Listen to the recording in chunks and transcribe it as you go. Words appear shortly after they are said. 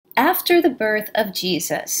After the birth of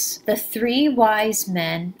Jesus, the three wise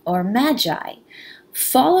men, or magi,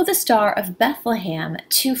 follow the star of Bethlehem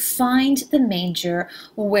to find the manger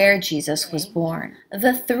where Jesus was born.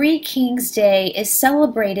 The Three Kings Day is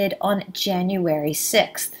celebrated on January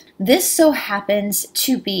 6th. This so happens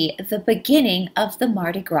to be the beginning of the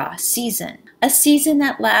Mardi Gras season, a season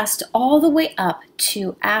that lasts all the way up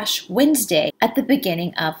to Ash Wednesday at the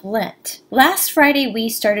beginning of Lent. Last Friday we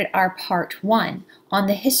started our part 1 on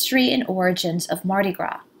the history and origins of Mardi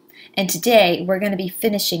Gras. And today we're going to be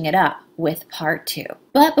finishing it up with part 2.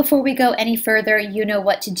 But before we go any further, you know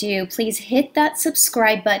what to do. Please hit that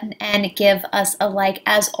subscribe button and give us a like.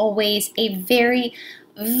 As always, a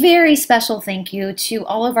very special thank you to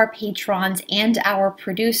all of our patrons and our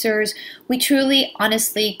producers. We truly,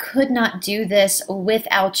 honestly could not do this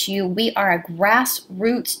without you. We are a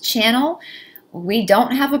grassroots channel. We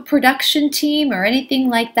don't have a production team or anything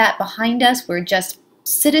like that behind us. We're just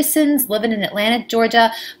citizens living in Atlanta,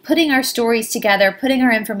 Georgia, putting our stories together, putting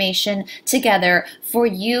our information together for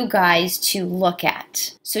you guys to look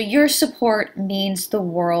at. So your support means the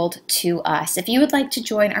world to us. If you would like to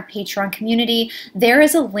join our Patreon community, there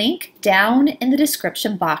is a link down in the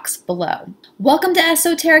description box below. Welcome to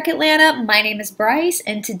Esoteric Atlanta. My name is Bryce,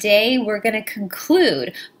 and today we're going to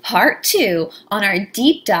conclude part 2 on our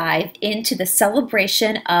deep dive into the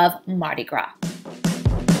celebration of Mardi Gras.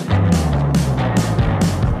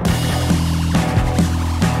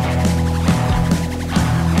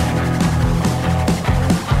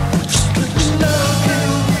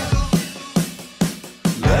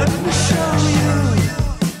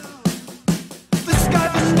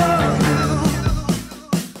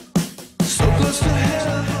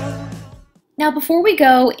 Now, before we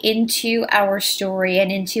go into our story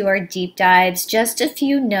and into our deep dives, just a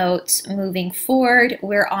few notes moving forward.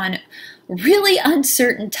 We're on really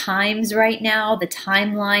uncertain times right now. The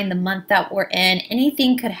timeline, the month that we're in,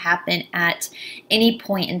 anything could happen at any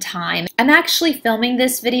point in time. I'm actually filming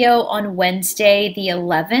this video on Wednesday the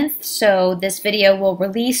 11th, so this video will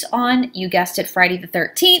release on, you guessed it, Friday the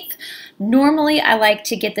 13th. Normally, I like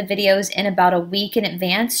to get the videos in about a week in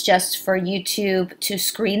advance just for YouTube to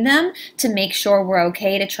screen them to make sure we're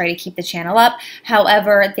okay to try to keep the channel up.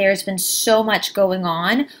 However, there's been so much going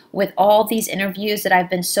on with all these interviews that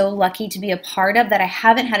I've been so lucky to be a part of that I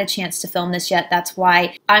haven't had a chance to film this yet. That's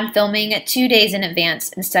why I'm filming 2 days in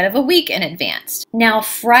advance instead of a week in advance. Now,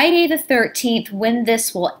 Friday the 13th, when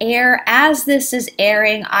this will air, as this is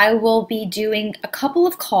airing, I will be doing a couple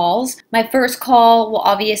of calls. My first call will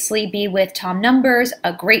obviously be with Tom Numbers,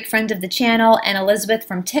 a great friend of the channel, and Elizabeth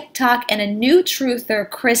from TikTok, and a new truther,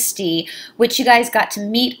 Christy, which you guys got to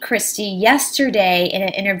meet Christy yesterday in an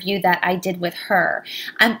interview that I did with her.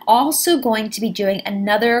 I'm also going to be doing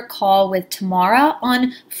another call with Tamara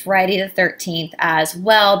on Friday the 13th as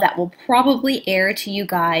well. That will probably air to you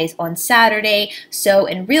guys on Saturday. So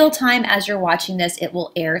in real time as you're watching this, it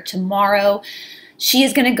will air tomorrow. She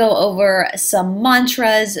is going to go over some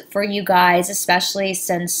mantras for you guys, especially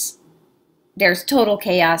since there's total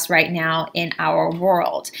chaos right now in our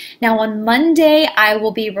world. Now on Monday, I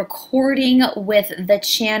will be recording with the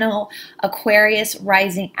channel Aquarius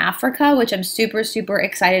Rising Africa, which I'm super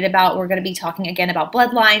excited about. We're going to be talking again about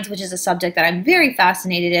bloodlines, which is a subject that I'm very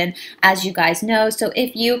fascinated in, as you guys know. So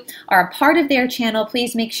if you are a part of their channel,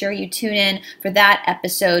 please make sure you tune in for that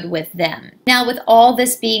episode with them. Now, with all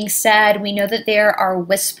this being said, we know that there are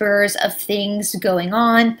whispers of things going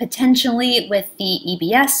on, potentially with the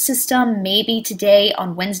EBS system, maybe today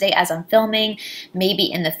on Wednesday as I'm filming,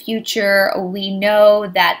 maybe in the future. We know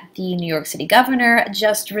that the New York City governor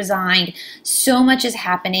just resigned. So much is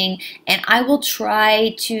happening, and I will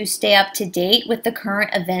try to stay up to date with the current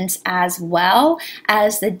events as well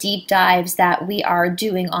as the deep dives that we are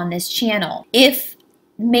doing on this channel. If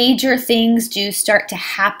major things do start to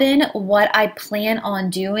happen, what I plan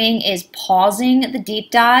on doing is pausing the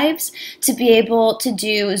deep dives to be able to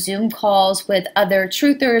do Zoom calls with other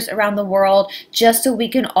truthers around the world, just so we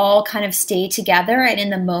can all kind of stay together and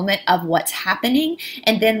in the moment of what's happening.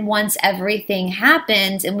 And then once everything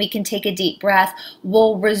happens and we can take a deep breath,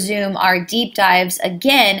 we'll resume our deep dives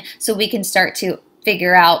again so we can start to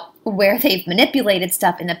figure out where they've manipulated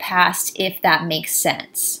stuff in the past, if that makes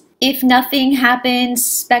sense. If nothing happens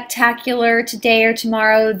spectacular today or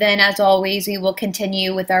tomorrow, then as always, we will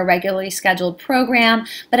continue with our regularly scheduled program.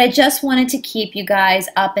 But I just wanted to keep you guys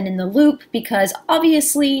up and in the loop because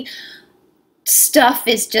obviously stuff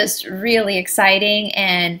is just really exciting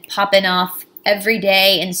and popping off every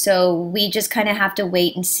day, and so we just kind of have to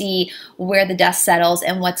wait and see where the dust settles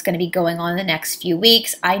and what's going to be going on in the next few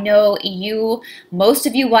weeks. I know most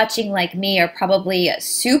of you watching like me are probably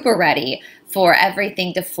super ready for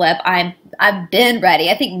everything to flip. I've been ready.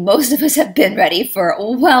 I think most of us have been ready for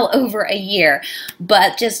well over a year,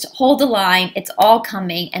 but just hold the line. It's all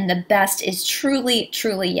coming, and the best is truly,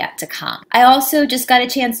 truly yet to come. I also just got a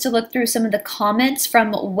chance to look through some of the comments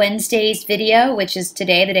from Wednesday's video, which is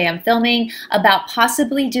today, the day I'm filming, about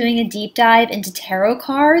possibly doing a deep dive into tarot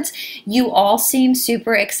cards. You all seem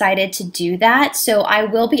super excited to do that, so I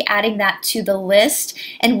will be adding that to the list,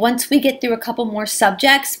 and once we get through a couple more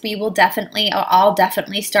subjects, I'll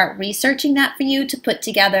definitely start researching that for you to put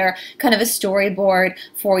together kind of a storyboard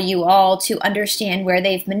for you all to understand where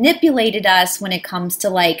they've manipulated us when it comes to,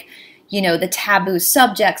 like, you know, the taboo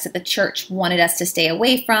subjects that the church wanted us to stay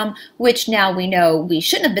away from, which now we know we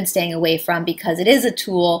shouldn't have been staying away from because it is a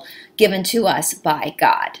tool given to us by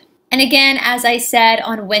God. And again, as I said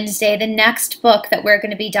on Wednesday, the next book that we're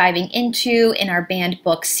going to be diving into in our banned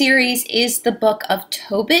book series is the Book of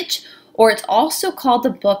Tobit, or it's also called the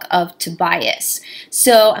Book of Tobias.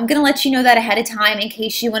 So I'm going to let you know that ahead of time in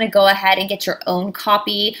case you want to go ahead and get your own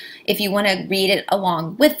copy. If you want to read it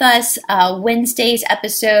along with us, Wednesday's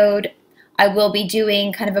episode, I will be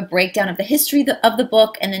doing kind of a breakdown of the history of the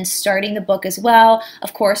book and then starting the book as well.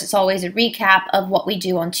 Of course, it's always a recap of what we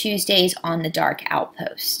do on Tuesdays on the Dark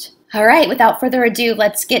Outpost. All right, without further ado,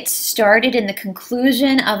 let's get started in the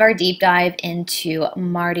conclusion of our deep dive into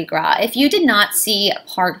Mardi Gras. If you did not see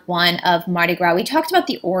part 1 of Mardi Gras, we talked about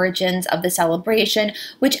the origins of the celebration,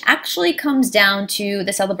 which actually comes down to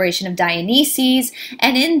the celebration of Dionysus.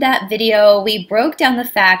 And in that video, we broke down the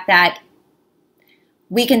fact that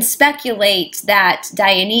we can speculate that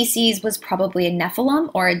Dionysus was probably a Nephilim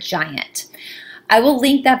or a giant. I will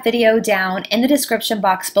link that video down in the description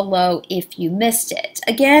box below if you missed it.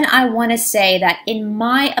 Again, I want to say that in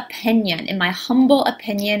my opinion, in my humble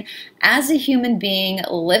opinion, as a human being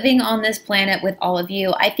living on this planet with all of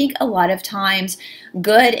you, I think a lot of times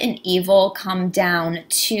good and evil come down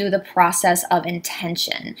to the process of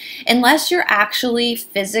intention. Unless you're actually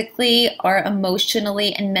physically or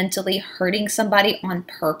emotionally and mentally hurting somebody on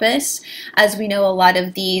purpose, as we know a lot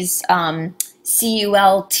of these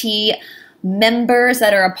CULT members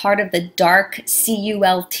that are a part of the dark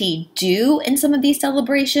CULT do in some of these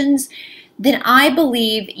celebrations, then I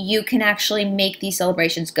believe you can actually make these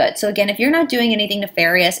celebrations good. So again, if you're not doing anything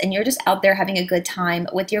nefarious and you're just out there having a good time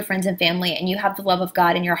with your friends and family and you have the love of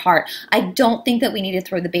God in your heart, I don't think that we need to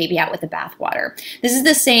throw the baby out with the bathwater. This is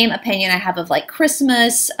the same opinion I have of like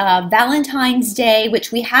Christmas, Valentine's Day,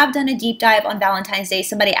 which we have done a deep dive on Valentine's Day.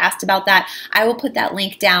 Somebody asked about that. I will put that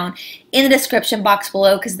link down in the description box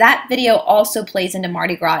below because that video also plays into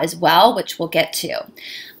Mardi Gras as well, which we'll get to.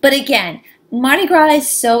 But again, Mardi Gras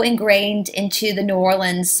is so ingrained into the New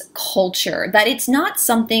Orleans culture that it's not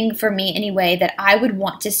something for me anyway that I would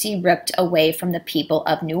want to see ripped away from the people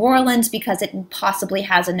of New Orleans because it possibly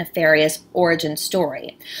has a nefarious origin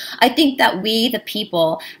story. I think that we, the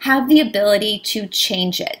people, have the ability to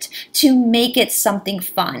change it, to make it something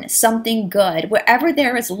fun, something good. Wherever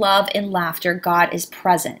there is love and laughter, God is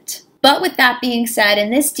present. But with that being said, in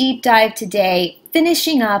this deep dive today,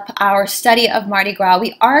 finishing up our study of Mardi Gras,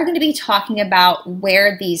 we are going to be talking about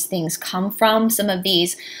where these things come from, some of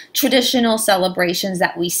these traditional celebrations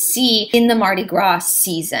that we see in the Mardi Gras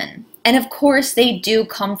season. And of course, they do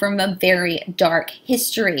come from a very dark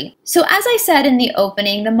history. So as I said in the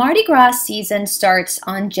opening, the Mardi Gras season starts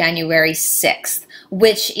on January 6th,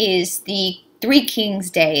 which is the Three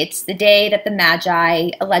Kings Day. It's the day that the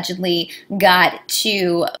Magi allegedly got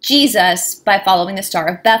to Jesus by following the Star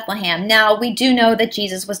of Bethlehem. Now, we do know that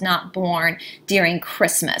Jesus was not born during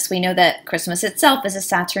Christmas. We know that Christmas itself is a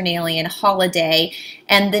Saturnalian holiday,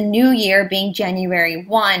 and the new year, being January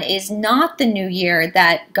 1, is not the new year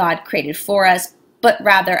that God created for us, but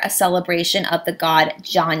rather a celebration of the god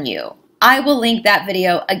Janyu. I will link that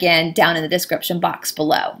video again down in the description box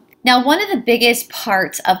below. Now, one of the biggest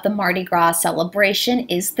parts of the Mardi Gras celebration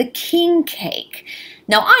is the king cake.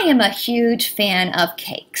 Now, I am a huge fan of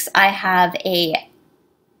cakes. I have a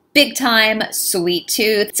big time sweet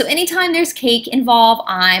tooth, so anytime there's cake involved,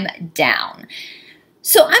 I'm down.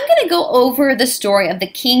 So I'm going to go over the story of the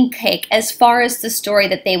king cake as far as the story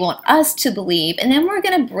that they want us to believe, and then we're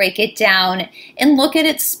going to break it down and look at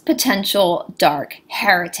its potential dark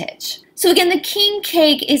heritage. So again, the king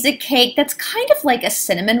cake is a cake that's kind of like a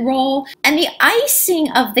cinnamon roll, and the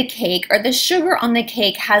icing of the cake, or the sugar on the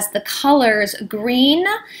cake, has the colors green,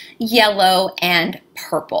 yellow, and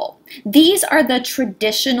purple. These are the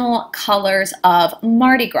traditional colors of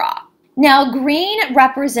Mardi Gras. Now, green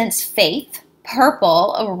represents faith,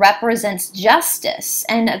 purple represents justice,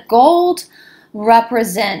 and gold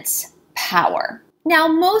represents power. Now,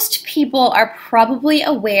 most people are probably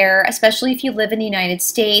aware, especially if you live in the United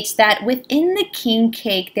States, that within the king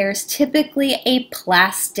cake, there's typically a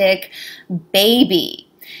plastic baby.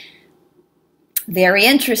 Very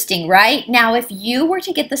interesting, right? Now, if you were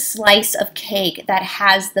to get the slice of cake that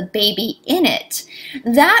has the baby in it,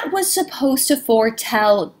 that was supposed to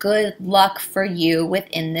foretell good luck for you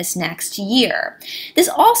within this next year. This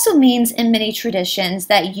also means in many traditions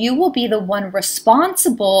that you will be the one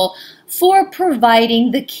responsible for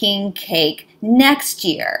providing the king cake next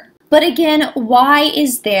year. But again, why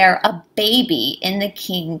is there a baby in the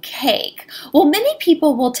king cake? Well, many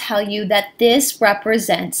people will tell you that this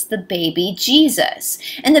represents the baby Jesus.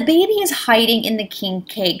 And the baby is hiding in the king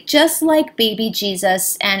cake, just like baby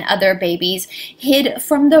Jesus and other babies hid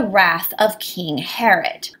from the wrath of King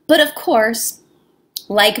Herod. But of course,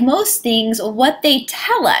 like most things, what they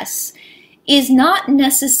tell us is not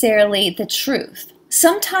necessarily the truth.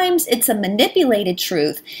 Sometimes it's a manipulated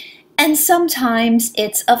truth, and sometimes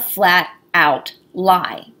it's a flat-out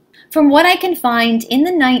lie. From what I can find, in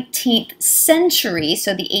the 19th century,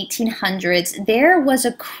 so the 1800s, there was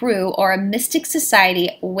a crew or a mystic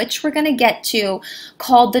society, which we're going to get to,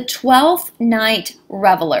 called the 12th Night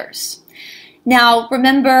Revelers. Now,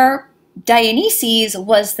 remember, Dionysus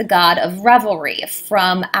was the god of revelry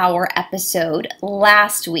from our episode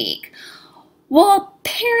last week. Well,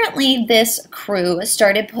 apparently this crew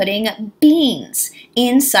started putting beans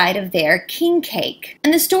inside of their king cake.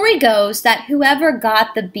 And the story goes that whoever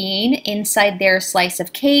got the bean inside their slice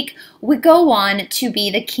of cake would go on to be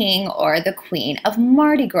the king or the queen of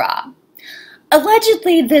Mardi Gras.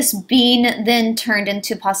 Allegedly, this bean then turned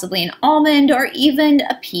into possibly an almond or even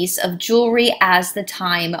a piece of jewelry as the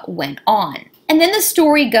time went on. And then the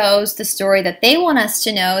story goes, the story that they want us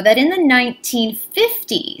to know, that in the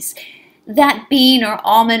 1950s, that bean or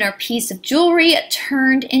almond or piece of jewelry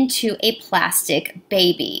turned into a plastic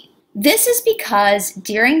baby. This is because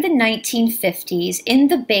during the 1950s, in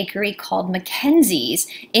the bakery called Mackenzie's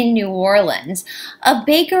in New Orleans, a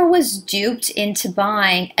baker was duped into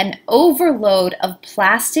buying an overload of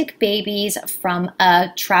plastic babies from a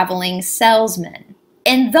traveling salesman.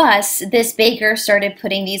 And thus, this baker started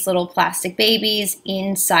putting these little plastic babies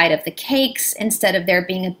inside of the cakes instead of there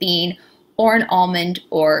being a bean or an almond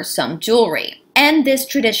or some jewelry. And this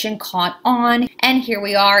tradition caught on, and here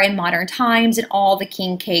we are in modern times, and all the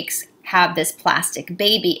king cakes have this plastic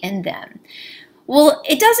baby in them. Well,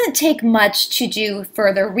 it doesn't take much to do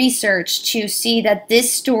further research to see that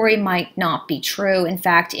this story might not be true. In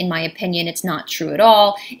fact, in my opinion, it's not true at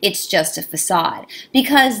all. It's just a facade.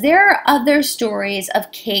 Because there are other stories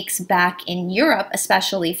of cakes back in Europe,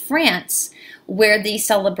 especially France, where these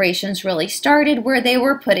celebrations really started, where they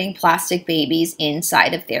were putting plastic babies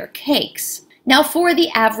inside of their cakes. Now, for the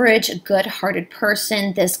average good-hearted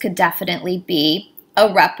person, this could definitely be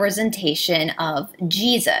a representation of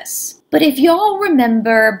Jesus. But if y'all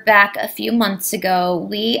remember back a few months ago,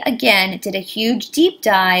 we again did a huge deep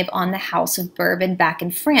dive on the House of Bourbon back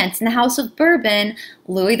in France. And the House of Bourbon,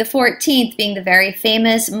 Louis XIV being the very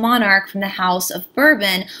famous monarch from the House of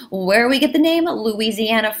Bourbon, where we get the name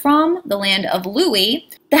Louisiana from, the land of Louis.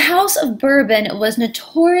 The House of Bourbon was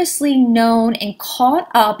notoriously known and caught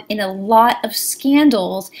up in a lot of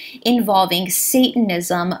scandals involving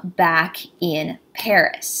Satanism back in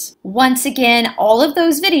Paris. Once again, all of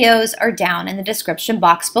those videos are down in the description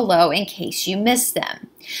box below in case you missed them.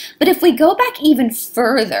 But if we go back even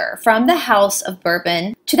further from the House of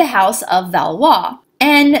Bourbon to the House of Valois,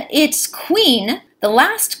 and its queen, the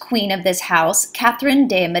last queen of this house, Catherine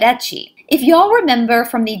de' Medici. If y'all remember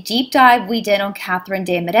from the deep dive we did on Catherine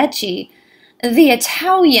de' Medici, the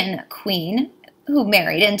Italian queen, who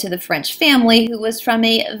married into the French family, who was from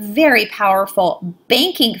a very powerful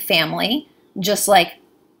banking family, just like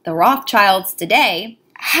the Rothschilds today,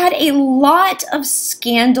 had a lot of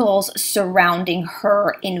scandals surrounding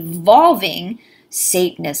her involving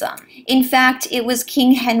Satanism. In fact, it was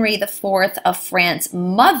King Henry IV of France's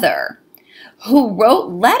mother who wrote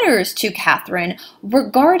letters to Catherine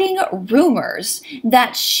regarding rumors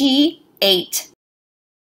that she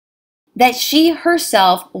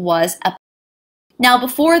herself was a. Now,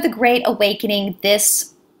 before the Great Awakening,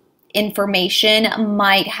 this information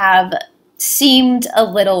might have seemed a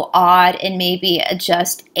little odd and maybe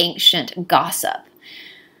just ancient gossip.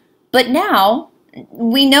 But now,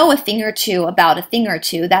 we know a thing or two about a thing or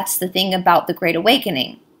two. That's the thing about the Great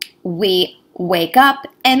Awakening. We wake up,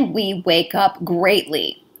 and we wake up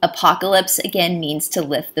greatly. Apocalypse, again, means to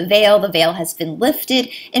lift the veil. The veil has been lifted,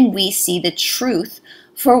 and we see the truth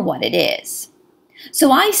for what it is.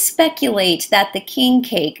 So I speculate that the king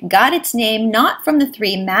cake got its name not from the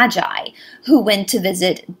three magi who went to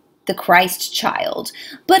visit the Christ child,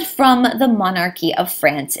 but from the monarchy of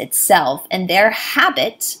France itself and their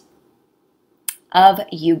habit of,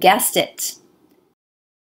 you guessed it.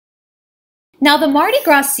 Now, the Mardi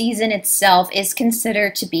Gras season itself is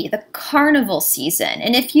considered to be the carnival season.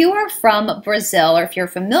 And if you are from Brazil, or if you're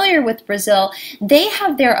familiar with Brazil, they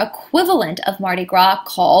have their equivalent of Mardi Gras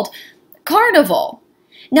called Carnival.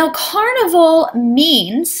 Now, Carnival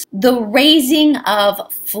means the raising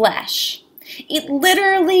of flesh. It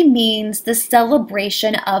literally means the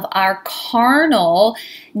celebration of our carnal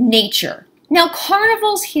nature. Now,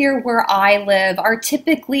 carnivals here where I live are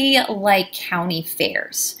typically like county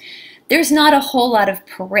fairs. There's not a whole lot of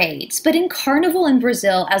parades, but in Carnival in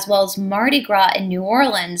Brazil, as well as Mardi Gras in New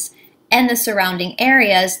Orleans and the surrounding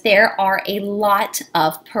areas, there are a lot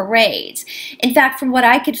of parades. In fact, from what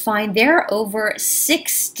I could find, there are over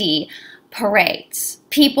 60 parades.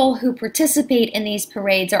 People who participate in these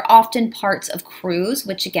parades are often parts of Krewes,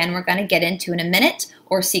 which again we're going to get into in a minute,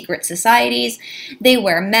 or secret societies. They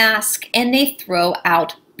wear masks and they throw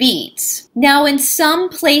out beads. Now, in some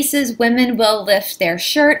places, women will lift their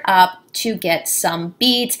shirt up to get some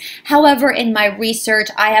beads. However, in my research,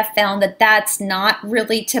 I have found that that's not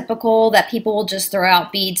really typical, that people will just throw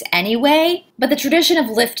out beads anyway. But the tradition of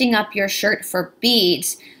lifting up your shirt for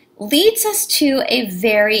beads leads us to a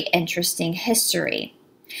very interesting history.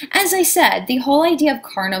 As I said, the whole idea of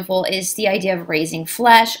carnival is the idea of raising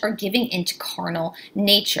flesh or giving into carnal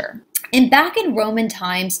nature. And back in Roman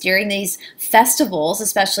times, during these festivals,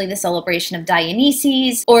 especially the celebration of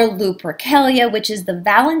Dionysus or Lupercalia, which is the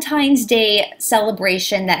Valentine's Day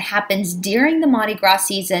celebration that happens during the Mardi Gras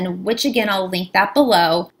season, which again, I'll link that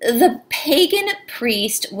below, the pagan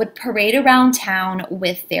priest would parade around town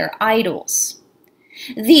with their idols.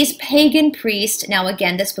 These pagan priests, now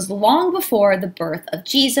again, this was long before the birth of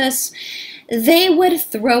Jesus, they would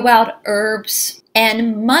throw out herbs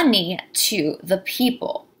and money to the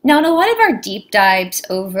people. Now, in a lot of our deep dives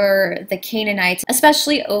over the Canaanites,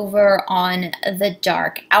 especially over on the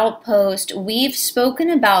Dark Outpost, we've spoken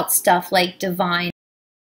about stuff like divine.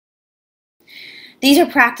 These are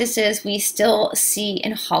practices we still see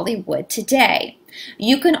in Hollywood today.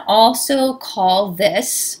 You can also call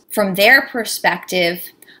this, from their perspective,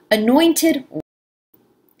 anointed.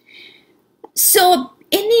 So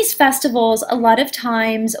in these festivals, a lot of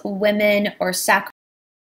times women or sacrificial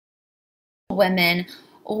women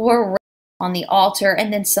were on the altar,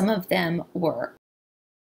 and then some of them were.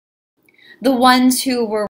 The ones who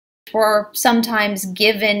were sometimes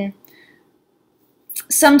given,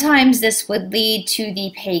 sometimes this would lead to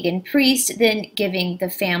the pagan priest then giving the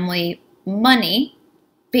family money,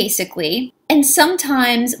 basically, and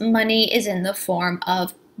sometimes money is in the form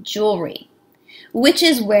of jewelry, which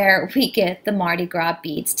is where we get the Mardi Gras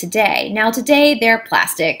beads today. Now today they're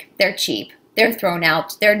plastic, they're cheap, they're thrown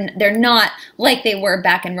out, they're not like they were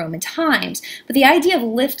back in Roman times. But the idea of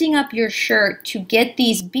lifting up your shirt to get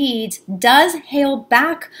these beads does hail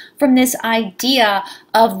back from this idea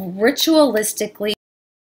of ritualistically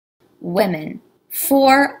women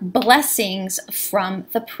for blessings from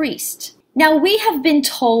the priest. Now, we have been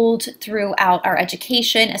told throughout our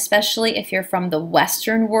education, especially if you're from the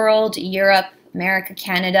Western world, Europe, America,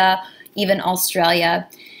 Canada, even Australia,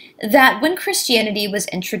 that when Christianity was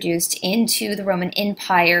introduced into the Roman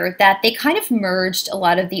Empire, that they kind of merged a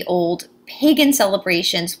lot of the old pagan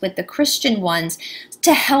celebrations with the Christian ones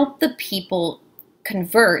to help the people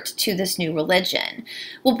convert to this new religion.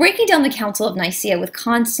 Well, breaking down the Council of Nicaea with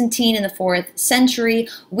Constantine in the 4th century,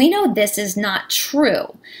 we know this is not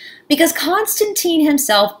true, because Constantine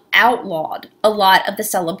himself outlawed a lot of the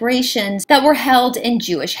celebrations that were held in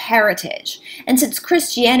Jewish heritage. And since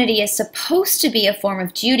Christianity is supposed to be a form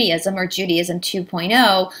of Judaism, or Judaism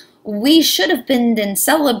 2.0, we should have been then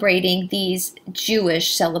celebrating these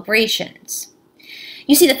Jewish celebrations.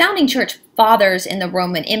 You see, the founding church fathers in the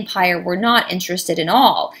Roman Empire were not interested at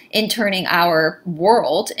all in turning our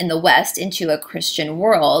world in the West into a Christian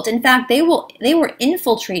world. In fact, they were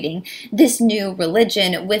infiltrating this new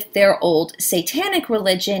religion with their old satanic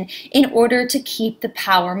religion in order to keep the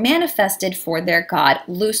power manifested for their god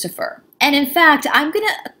Lucifer. And in fact, I'm going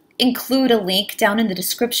to include a link down in the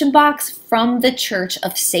description box from the Church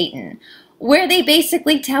of Satan, where they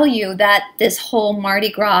basically tell you that this whole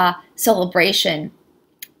Mardi Gras celebration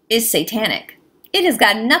is satanic. It has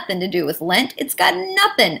got nothing to do with Lent. It's got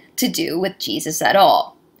nothing to do with Jesus at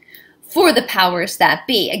all. For the powers that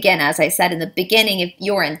be, again, as I said in the beginning, if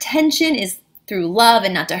your intention is through love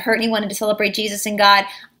and not to hurt anyone and to celebrate Jesus and God,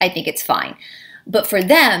 I think it's fine. But for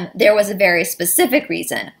them, there was a very specific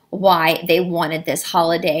reason why they wanted this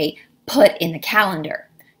holiday put in the calendar,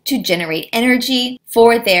 to generate energy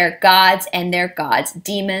for their gods and their gods'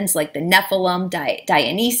 demons, like the Nephilim,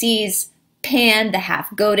 Dionysus, Pan, the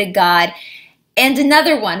half-goated god, and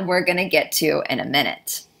another one we're going to get to in a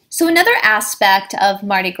minute. So another aspect of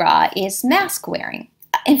Mardi Gras is mask wearing.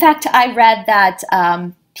 In fact, I read that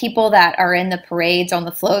people that are in the parades on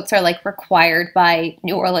the floats are like required by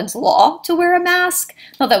New Orleans law to wear a mask.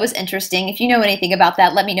 I thought that was interesting. If you know anything about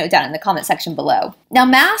that, let me know down in the comment section below. Now,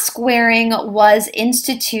 mask wearing was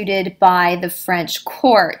instituted by the French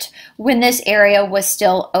court when this area was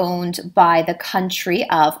still owned by the country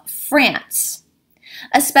of France,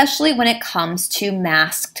 especially when it comes to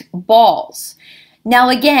masked balls. Now,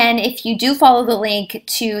 again, if you do follow the link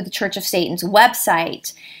to the Church of Satan's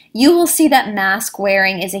website, you will see that mask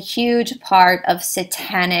wearing is a huge part of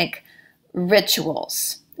satanic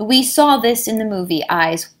rituals. We saw this in the movie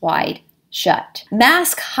Eyes Wide Shut.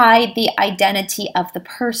 Masks hide the identity of the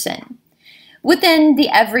person. Within the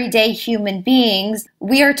everyday human beings,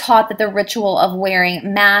 we are taught that the ritual of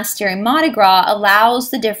wearing masks during Mardi Gras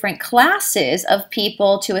allows the different classes of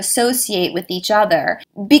people to associate with each other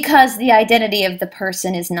because the identity of the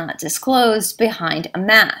person is not disclosed behind a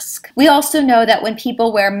mask. We also know that when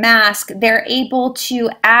people wear masks, they're able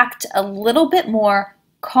to act a little bit more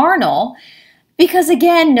carnal because,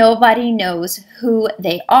 again, nobody knows who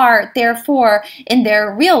they are. Therefore, in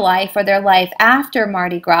their real life or their life after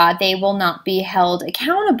Mardi Gras, they will not be held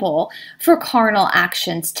accountable for carnal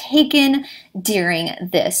actions taken during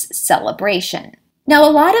this celebration. Now, a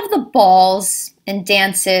lot of the balls and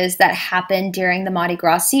dances that happen during the Mardi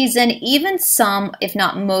Gras season, even some, if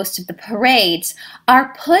not most of the parades,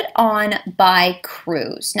 are put on by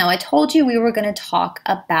Krewes. Now, I told you we were going to talk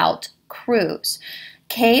about Krewes.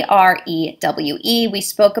 Krewe. We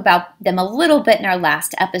spoke about them a little bit in our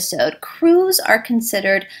last episode. Krewes are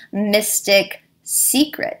considered mystic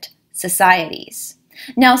secret societies.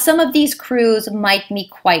 Now, some of these Krewes might be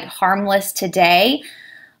quite harmless today,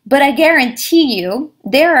 but I guarantee you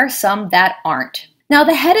there are some that aren't. Now,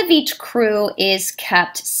 the head of each crew is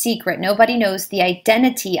kept secret. Nobody knows the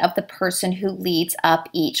identity of the person who leads up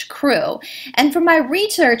each crew. And from my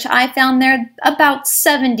research, I found there are about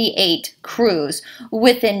 78 crews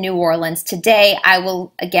within New Orleans today. I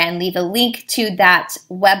will, again, leave a link to that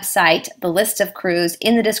website, the list of crews,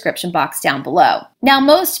 in the description box down below. Now,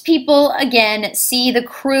 most people, again, see the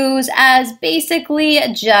crews as basically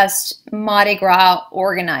just Mardi Gras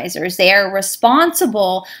organizers. They are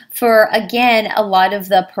responsible for, again, a lot of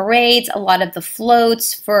the parades, a lot of the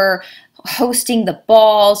floats, for hosting the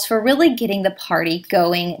balls, for really getting the party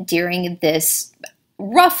going during this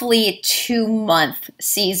roughly 2-month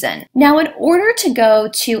season. Now, in order to go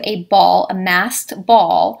to a ball, a masked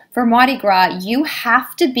ball for Mardi Gras, you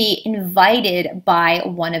have to be invited by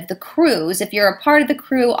one of the crews. If you're a part of the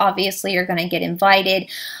crew, obviously you're going to get invited,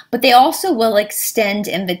 but they also will extend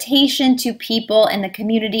invitation to people in the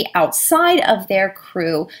community outside of their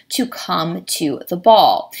crew to come to the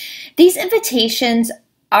ball. These invitations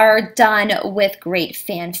are done with great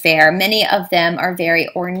fanfare. Many of them are very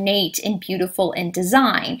ornate and beautiful in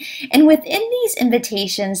design. And within these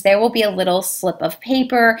invitations, there will be a little slip of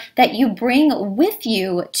paper that you bring with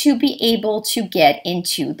you to be able to get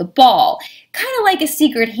into the ball. Kind of like a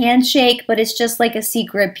secret handshake, but it's just like a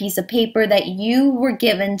secret piece of paper that you were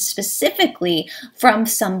given specifically from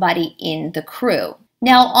somebody in the crew.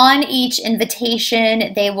 Now, on each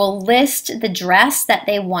invitation, they will list the dress that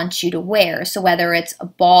they want you to wear. So whether it's a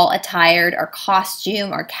ball attired or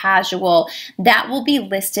costume or casual, that will be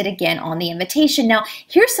listed again on the invitation. Now,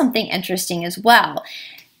 here's something interesting as well.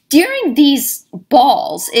 During these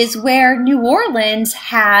balls is where New Orleans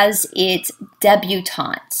has its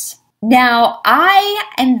debutantes. Now, I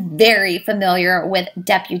am very familiar with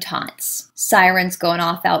debutantes. Sirens going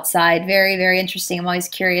off outside. Very, very interesting. I'm always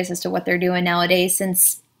curious as to what they're doing nowadays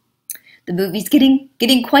since the movie's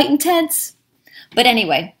getting quite intense. But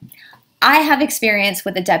anyway, I have experience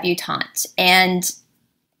with a debutante, and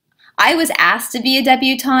I was asked to be a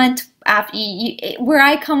debutante. Where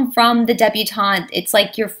I come from, the debutante, it's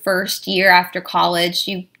like your first year after college.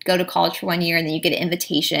 You go to college for 1 year and then you get an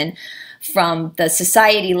invitation from the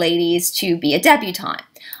society ladies to be a debutante.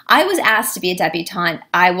 I was asked to be a debutante.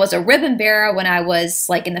 I was a ribbon bearer when I was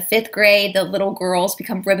like in the 5th grade. The little girls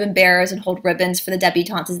become ribbon bearers and hold ribbons for the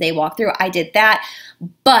debutantes as they walk through. I did that,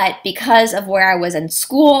 but because of where I was in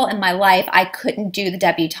school and my life, I couldn't do the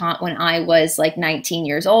debutante when I was like 19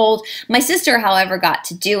 years old. My sister, however, got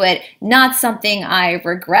to do it. Not something I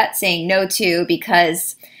regret saying no to,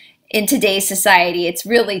 because in today's society, it's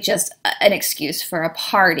really just an excuse for a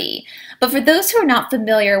party. But for those who are not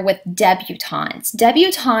familiar with debutantes,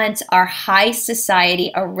 debutantes are high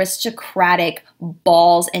society aristocratic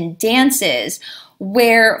balls and dances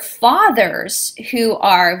where fathers who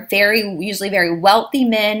are usually very wealthy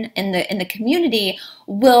men in the community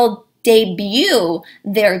will debut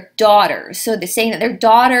their daughters. So they're saying that their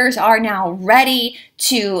daughters are now ready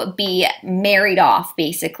to be married off,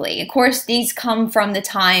 basically. Of course, these come from the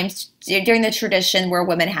times during the tradition where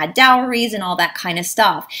women had dowries and all that kind of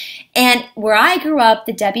stuff. And where I grew up,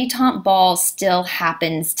 the debutante ball still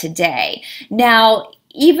happens today. Now,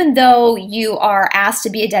 even though you are asked to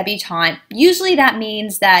be a debutante, usually that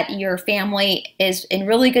means that your family is in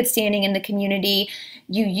really good standing in the community.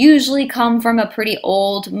 You usually come from a pretty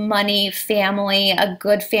old money family, a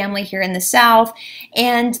good family here in the South,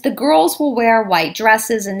 and the girls will wear white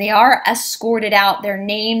dresses and they are escorted out. Their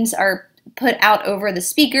names are put out over the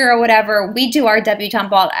speaker or whatever. We do our debutante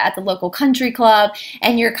ball at the local country club,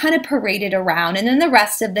 and you're kind of paraded around, and then the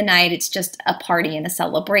rest of the night it's just a party and a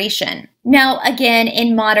celebration. Now, again,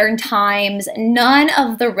 in modern times, none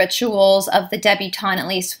of the rituals of the debutante, at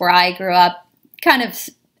least where I grew up, kind of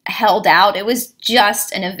held out. It was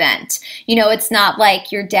just an event. You know, it's not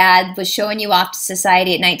like your dad was showing you off to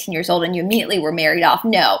society at 19 years old and you immediately were married off.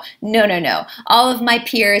 No. All of my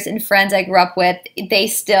peers and friends I grew up with, they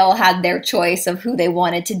still had their choice of who they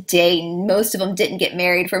wanted to date. And most of them didn't get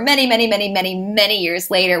married for many years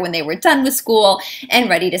later when they were done with school and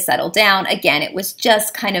ready to settle down. Again, it was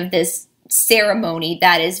just kind of this ceremony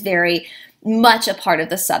that is very much a part of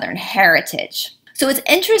the Southern heritage. So it's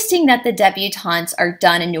interesting that the debutantes are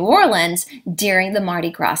done in New Orleans during the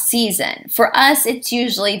Mardi Gras season. For us, it's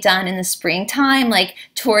usually done in the springtime, like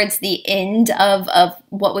towards the end of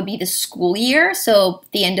what would be the school year, so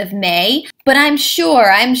the end of May. But I'm sure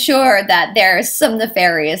that there's some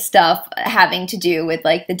nefarious stuff having to do with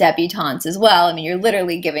like the debutantes as well. I mean, you're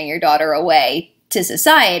literally giving your daughter away to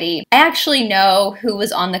society. I actually know who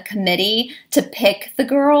was on the committee to pick the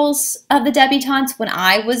girls of the debutantes when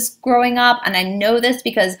I was growing up, and I know this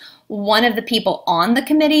because one of the people on the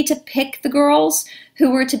committee to pick the girls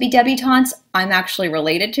who were to be debutantes, I'm actually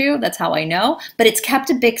related to. That's how I know. But it's kept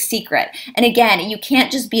a big secret. And again, you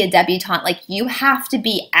can't just be a debutante. Like, you have to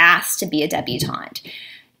be asked to be a debutante.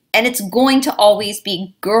 And it's going to always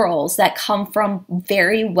be girls that come from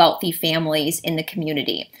very wealthy families in the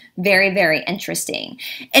community. Very, very interesting.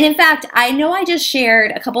 And in fact, I know I just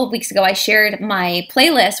shared, a couple of weeks ago, I shared my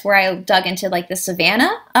playlist where I dug into like the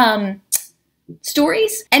Savannah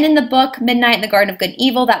stories. And in the book, Midnight in the Garden of Good and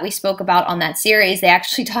Evil, that we spoke about on that series, they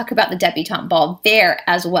actually talk about the debutante ball there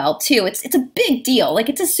as well, too. It's a big deal. Like,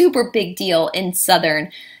 it's a super big deal in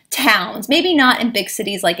Southern towns, maybe not in big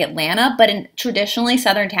cities like Atlanta, but in traditionally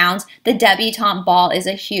Southern towns, the debutante ball is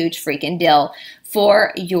a huge freaking deal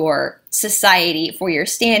for your society, for your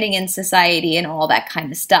standing in society and all that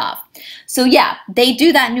kind of stuff. So yeah, they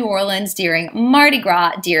do that in New Orleans during Mardi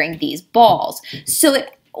Gras, during these balls. So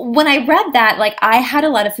when I read that, like, I had a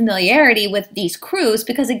lot of familiarity with these crews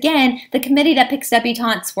because, again, the committee that picks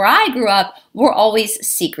debutantes where I grew up were always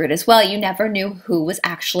secret as well. You never knew who was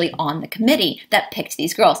actually on the committee that picked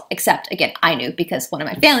these girls, except, again, I knew because one of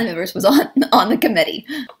my family members was on the committee.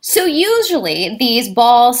 So usually these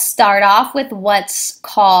balls start off with what's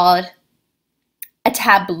called a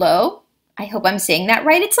tableau. I hope I'm saying that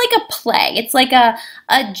right. It's like a play. It's like a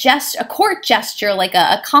court gesture, like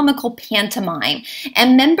a comical pantomime.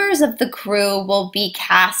 And members of the crew will be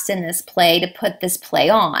cast in this play to put this play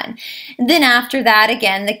on. And then after that,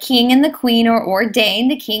 again, the king and the queen are ordained.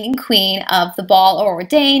 The king and queen of the ball are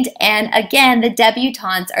ordained. And again, the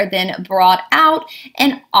debutantes are then brought out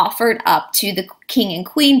and offered up to the king and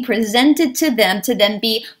queen, presented to them to then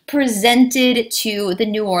be presented to the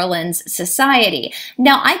New Orleans society.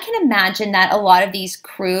 Now, I can imagine that a lot of these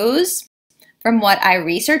crews, from what I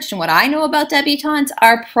researched and what I know about debutantes,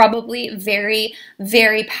 are probably very,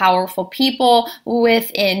 very powerful people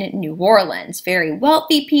within New Orleans. Very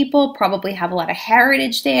wealthy people, probably have a lot of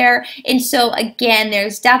heritage there. And so, again,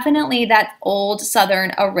 there's definitely that old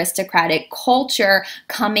Southern aristocratic culture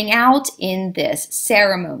coming out in this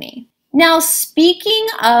ceremony. Now, speaking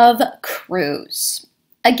of crews,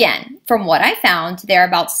 again, from what I found, there are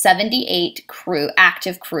about 78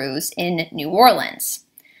 active crews in New Orleans.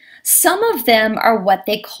 Some of them are what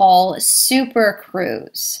they call super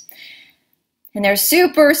crews. And they're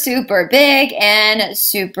super, super big and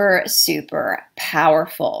super, super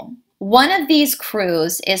powerful. One of these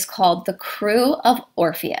crews is called the Crew of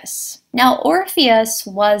Orpheus. Now, Orpheus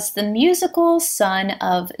was the musical son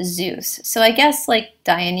of Zeus. So I guess like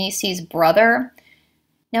Dionysus' brother.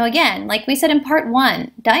 Now again, like we said in part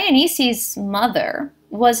 1, Dionysus' mother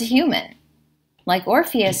was human, like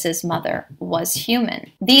Orpheus's mother was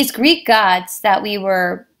human. These Greek gods that we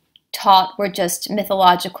were taught were just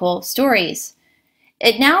mythological stories.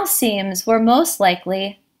 It now seems were most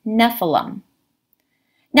likely Nephilim.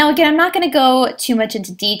 Now again, I'm not going to go too much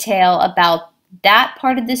into detail about that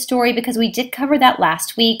part of the story because we did cover that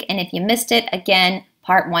last week, and if you missed it, again,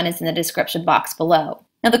 part 1 is in the description box below.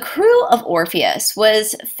 Now the crew of Orpheus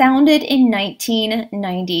was founded in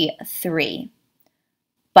 1993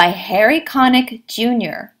 by Harry Connick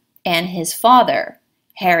Jr. and his father,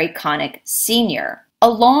 Harry Connick Sr.,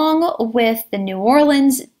 along with the New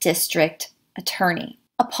Orleans District Attorney.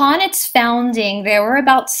 Upon its founding, there were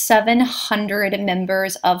about 700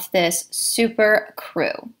 members of this super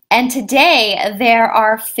crew. And today, there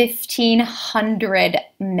are 1,500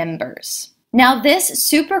 members. Now, this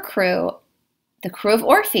super crew, the crew of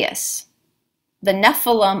Orpheus, the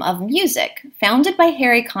Nephilim of music, founded by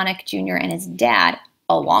Harry Connick Jr. and his dad,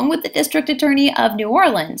 along with the District Attorney of New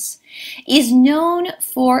Orleans, is known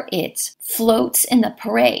for its floats in the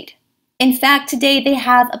parade. In fact, today they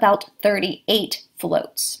have about 38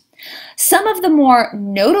 floats. Some of the more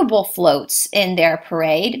notable floats in their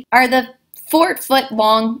parade are the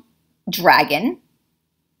 4-foot-long dragon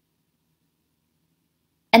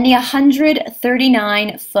and the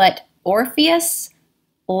 139-foot Orpheus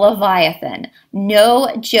Leviathan.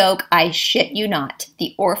 No joke, I shit you not.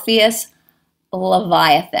 The Orpheus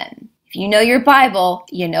Leviathan. If you know your Bible,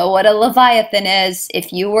 you know what a Leviathan is.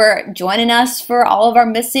 If you were joining us for all of our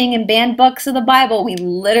missing and banned books of the Bible, we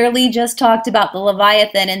literally just talked about the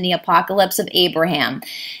Leviathan in the Apocalypse of Abraham.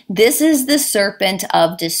 This is the serpent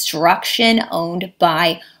of destruction owned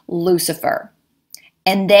by Lucifer.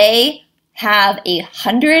 And they have a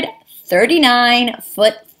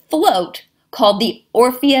 139-foot float called the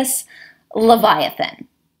Orpheus Leviathan.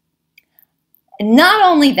 Not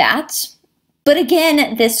only that, but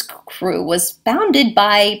again, this crew was founded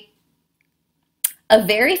by a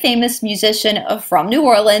very famous musician from New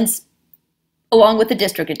Orleans, along with the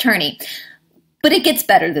district attorney. But it gets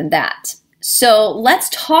better than that. So let's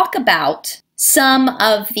talk about some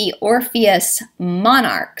of the Orpheus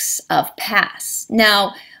monarchs of past.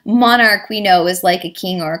 Now, monarch we know is like a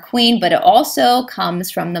king or a queen, but it also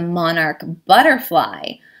comes from the monarch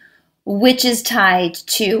butterfly, which is tied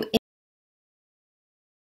to.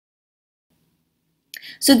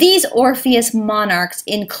 So these Orpheus monarchs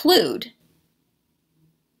include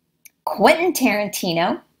Quentin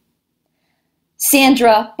Tarantino,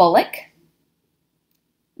 Sandra Bullock,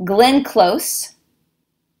 Glenn Close,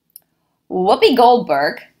 Whoopi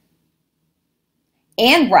Goldberg,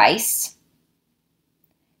 Anne Rice,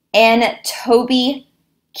 and Toby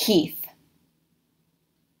Keith.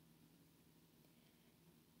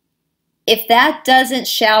 If that doesn't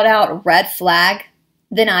shout out red flag,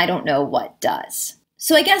 then I don't know what does.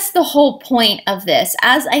 So I guess the whole point of this,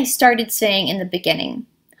 as I started saying in the beginning,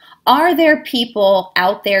 are there people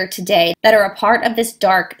out there today that are a part of this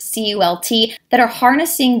dark cult that are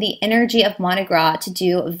harnessing the energy of Mardi Gras to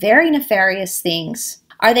do very nefarious things?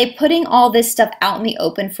 Are they putting all this stuff out in the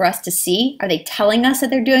open for us to see? Are they telling us that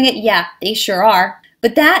they're doing it? Yeah, they sure are.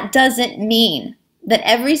 But that doesn't mean that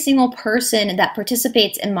every single person that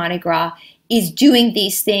participates in Mardi Gras is doing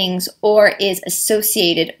these things or is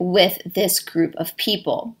associated with this group of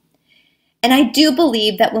people. And I do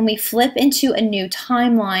believe that when we flip into a new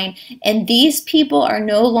timeline and these people are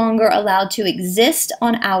no longer allowed to exist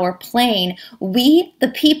on our plane, we, the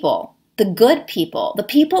people, the good people, the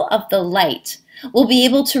people of the light, will be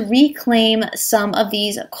able to reclaim some of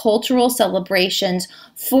these cultural celebrations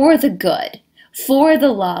for the good, for the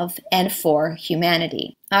love, and for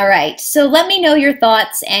humanity. All right, so let me know your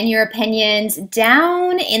thoughts and your opinions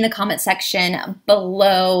down in the comment section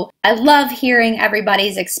below. I love hearing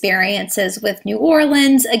everybody's experiences with New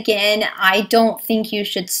Orleans. Again, I don't think you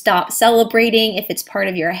should stop celebrating if it's part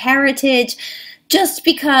of your heritage. Just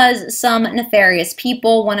because some nefarious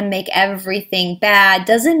people want to make everything bad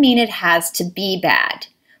doesn't mean it has to be bad.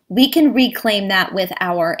 We can reclaim that with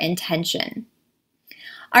our intention.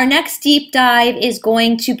 Our next deep dive is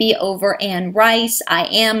going to be over Anne Rice. I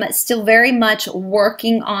am still very much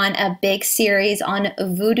working on a big series on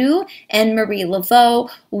voodoo and Marie Laveau.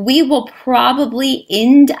 We will probably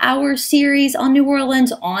end our series on New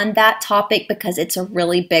Orleans on that topic because it's a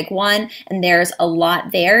really big one and there's a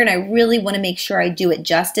lot there, and I really want to make sure I do it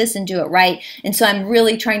justice and do it right. And so I'm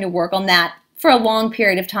really trying to work on that for a long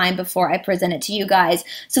period of time before I present it to you guys.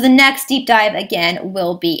 So the next deep dive again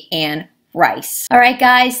will be Anne Rice. All right,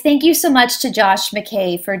 guys, thank you so much to Josh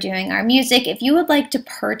McKay for doing our music. If you would like to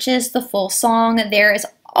purchase the full song, there is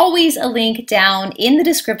always a link down in the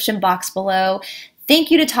description box below. Thank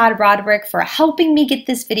you to Todd Roderick for helping me get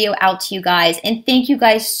this video out to you guys, and thank you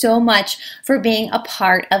guys so much for being a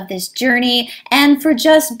part of this journey and for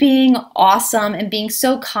just being awesome and being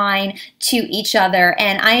so kind to each other.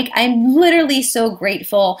 And I'm literally so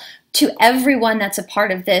grateful to everyone that's a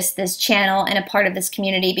part of this channel and a part of this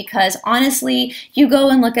community, because honestly, you go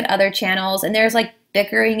and look at other channels and there's like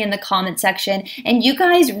bickering in the comment section, and you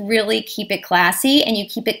guys really keep it classy and you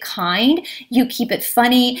keep it kind, you keep it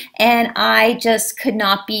funny, and I just could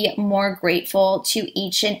not be more grateful to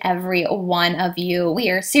each and every one of you. We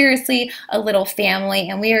are seriously a little family,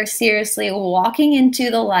 and we are seriously walking into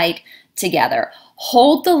the light together.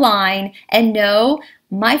 Hold the line and know,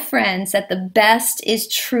 my friends, that the best is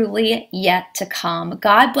truly yet to come.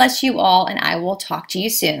 God bless you all, and I will talk to you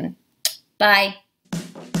soon. Bye.